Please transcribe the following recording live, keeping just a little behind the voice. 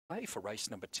For race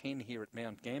number 10 here at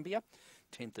Mount Gambier,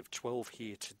 10th of 12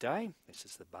 here today. This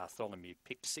is the Bartholomew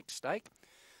Pick 6 stake.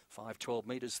 512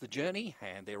 metres the journey,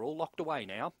 and they're all locked away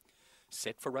now.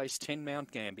 Set for race 10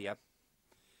 Mount Gambier.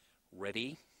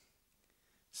 Ready,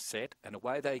 set, and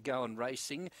away they go and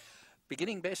racing.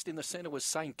 Beginning best in the centre was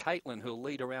St. Caitlin, who'll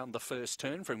lead around the first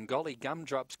turn from Golly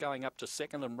Gumdrops going up to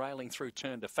second and railing through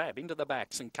turn to Fab. Into the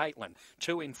back, St. Caitlin,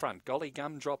 2 in front. Golly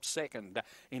Gumdrops second.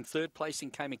 In third placing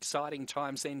came Exciting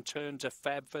Times, then turn to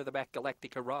Fab. Further back,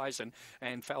 Galactic Horizon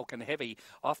and Falcon Heavy.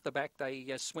 Off the back, they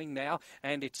swing now,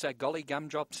 and it's Golly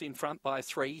Gumdrops in front by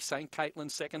 3. St.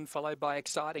 Caitlin second, followed by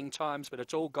Exciting Times, but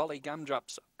it's all Golly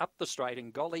Gumdrops up the straight,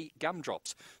 and Golly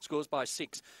Gumdrops scores by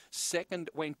 6. Second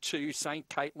went to St.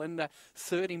 Caitlin.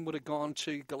 Third in would have gone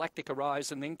to Galactic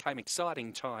Horizon, then came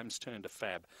Exciting Times, turned to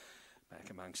Fab. Back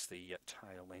amongst the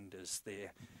tail enders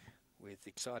there with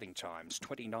Exciting Times.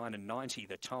 29 and 90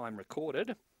 the time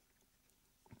recorded.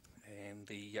 And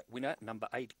the winner, number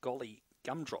 8, Golly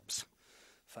Gumdrops.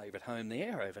 Favourite home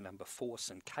there over number 4,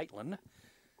 St. Caitlin.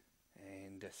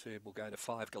 And third will go to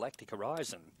 5, Galactic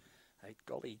Horizon. 8,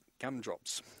 Golly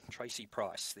Gumdrops. Tracy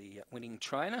Price, the winning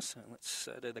trainer. So let's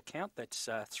do the count. That's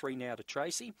 3 now to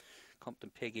Tracy.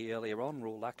 Compton Peggy earlier on,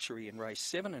 Raw Luxury in race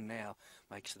 7, and now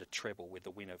makes it a treble with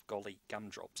the win of Golly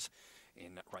Gumdrops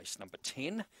in race number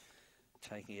 10.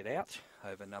 Taking it out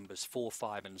over numbers 4,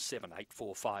 5 and 7. 8,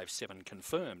 4, 5, 7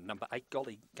 confirmed. Number 8,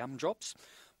 Golly Gumdrops.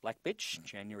 Black Bitch,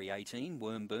 January 18,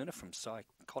 Worm Burner from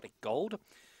Psychotic Gold.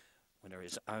 Winner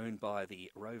is owned by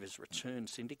the Rovers Return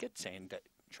Syndicates, and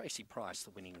Tracy Price, the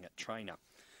winning trainer.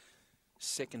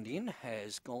 Second in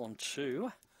has gone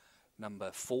to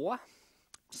number 4,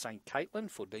 St. Caitlin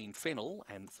for Dean Fennell,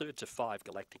 and third to 5,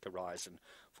 Galactic Horizon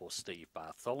for Steve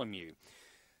Bartholomew.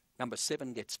 Number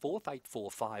 7 gets fourth, 8,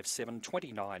 4, 5, 7,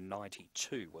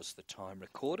 29.92 was the time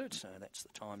recorded. So that's the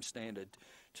time standard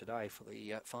today for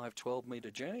the 512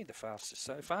 metre journey, the fastest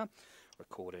so far.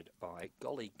 Recorded by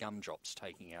Golly Gumdrops,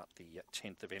 taking out the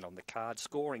 10th event on the card,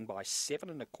 scoring by 7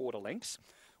 1/4 lengths,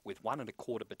 with 1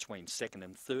 1/4 between second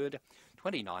and third.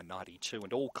 29.92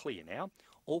 and all clear now.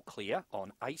 All clear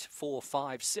on 8, 4,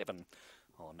 5, 7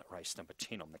 on race number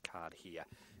 10 on the card here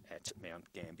at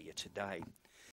Mount Gambier today.